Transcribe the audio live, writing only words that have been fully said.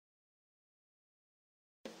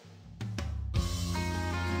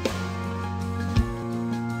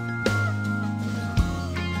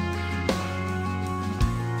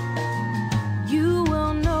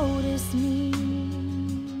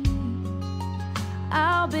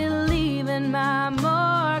leaving my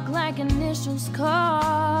mark like initials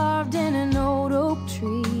carved in an old oak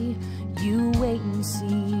tree. You wait and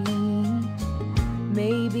see.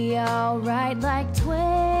 Maybe I'll write like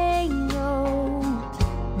Twain wrote.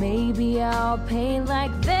 Maybe I'll paint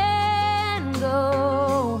like Van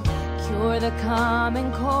Gogh. Cure the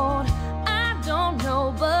common cold. I don't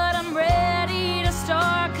know, but I'm ready to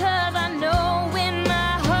start, 'cause I know in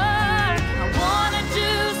my heart I wanna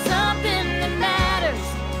do something that matters,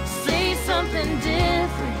 say something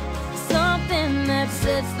different, something that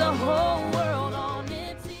sets the whole world on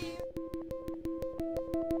its ears.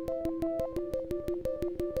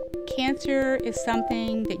 Cancer is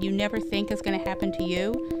something that you never think is going to happen to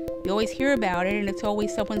you. You always hear about it, and it's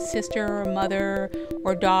always someone's sister or mother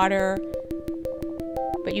or daughter,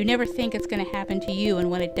 but you never think it's going to happen to you,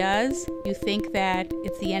 and when it does, you think that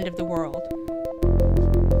it's the end of the world.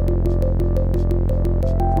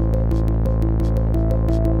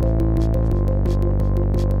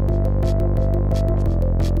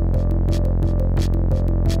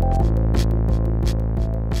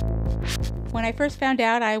 When I first found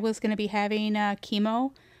out I was going to be having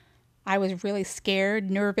chemo, I was really scared,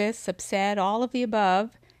 nervous, upset, all of the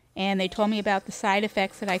above. And they told me about the side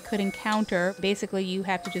effects that I could encounter. Basically, you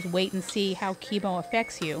have to just wait and see how chemo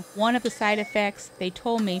affects you. One of the side effects they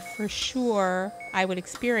told me for sure I would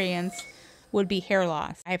experience would be hair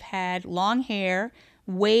loss. I've had long hair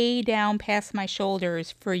way down past my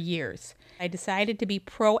shoulders for years. I decided to be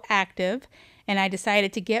proactive, and I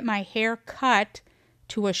decided to get my hair cut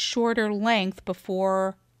to a shorter length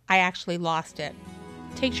before I actually lost it.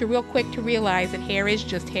 It takes you real quick to realize that hair is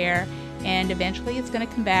just hair, and eventually it's going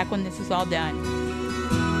to come back when this is all done.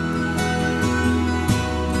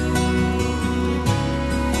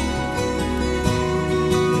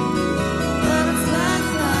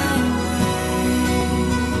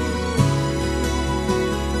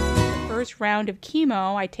 The first round of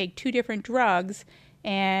chemo, I take 2 different drugs,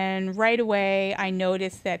 and right away I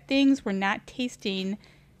noticed that things were not tasting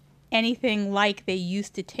anything like they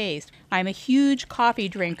used to taste. I'm a huge coffee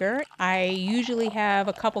drinker. I usually have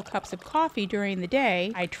a couple cups of coffee during the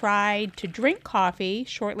day. I tried to drink coffee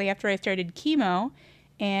shortly after I started chemo,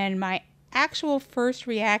 and my actual first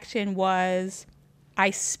reaction was I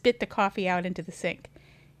spit the coffee out into the sink.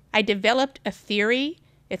 I developed a theory.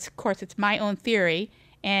 Of course, it's my own theory,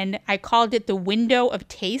 and I called it the window of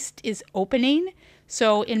taste is opening.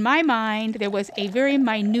 So in my mind, there was a very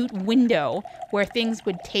minute window where things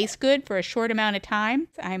would taste good for a short amount of time.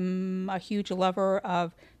 I'm a huge lover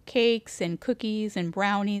of cakes and cookies and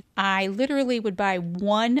brownies. I literally would buy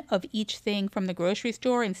one of each thing from the grocery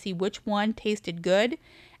store and see which one tasted good.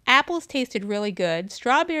 Apples tasted really good.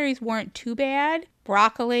 Strawberries weren't too bad.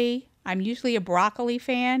 Broccoli, I'm usually a broccoli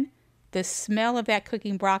fan. The smell of that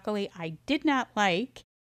cooking broccoli I did not like.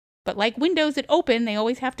 But like windows that open, they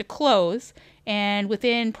always have to close. And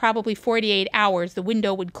within probably 48 hours, the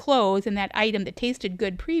window would close and that item that tasted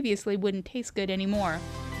good previously wouldn't taste good anymore.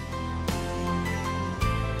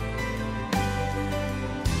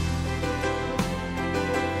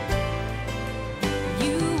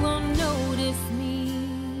 You won't notice me.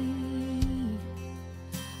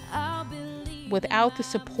 I'll believe Without the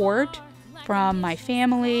support from my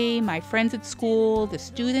family, my friends at school, the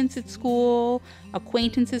students at school,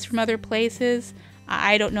 acquaintances from other places,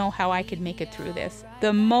 I don't know how I could make it through this.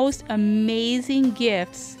 The most amazing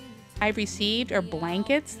gifts I've received are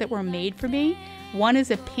blankets that were made for me. One is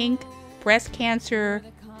a pink breast cancer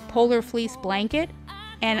polar fleece blanket,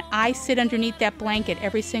 and I sit underneath that blanket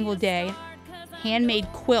every single day. Handmade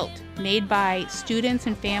quilt made by students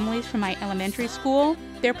and families from my elementary school.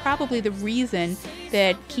 They're probably the reason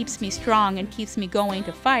that keeps me strong and keeps me going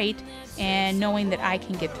to fight and knowing that I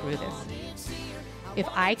can get through this. If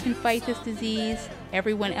I can fight this disease,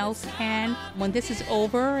 everyone else can. When this is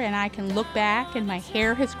over and I can look back and my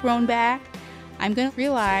hair has grown back, I'm going to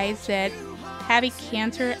realize that having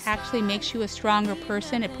cancer actually makes you a stronger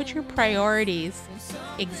person. It puts your priorities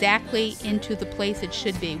exactly into the place it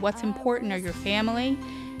should be. What's important are your family,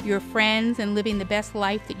 your friends, and living the best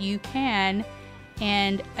life that you can,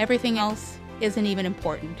 and everything else isn't even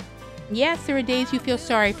important. Yes, there are days you feel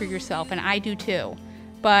sorry for yourself, and I do too,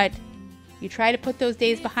 but you try to put those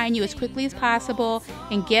days behind you as quickly as possible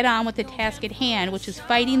and get on with the task at hand, which is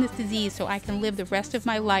fighting this disease so I can live the rest of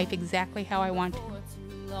my life exactly how I want to.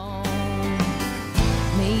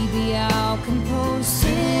 Maybe I'll compose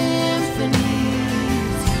symphonies.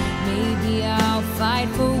 Maybe I'll fight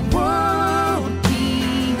for world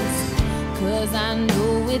peace. 'Cause I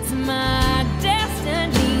know it's my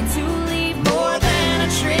destiny to leave more than a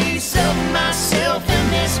trace of myself in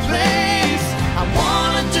this place. I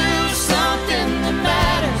wanna do something that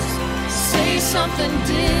matters,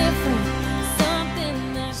 different.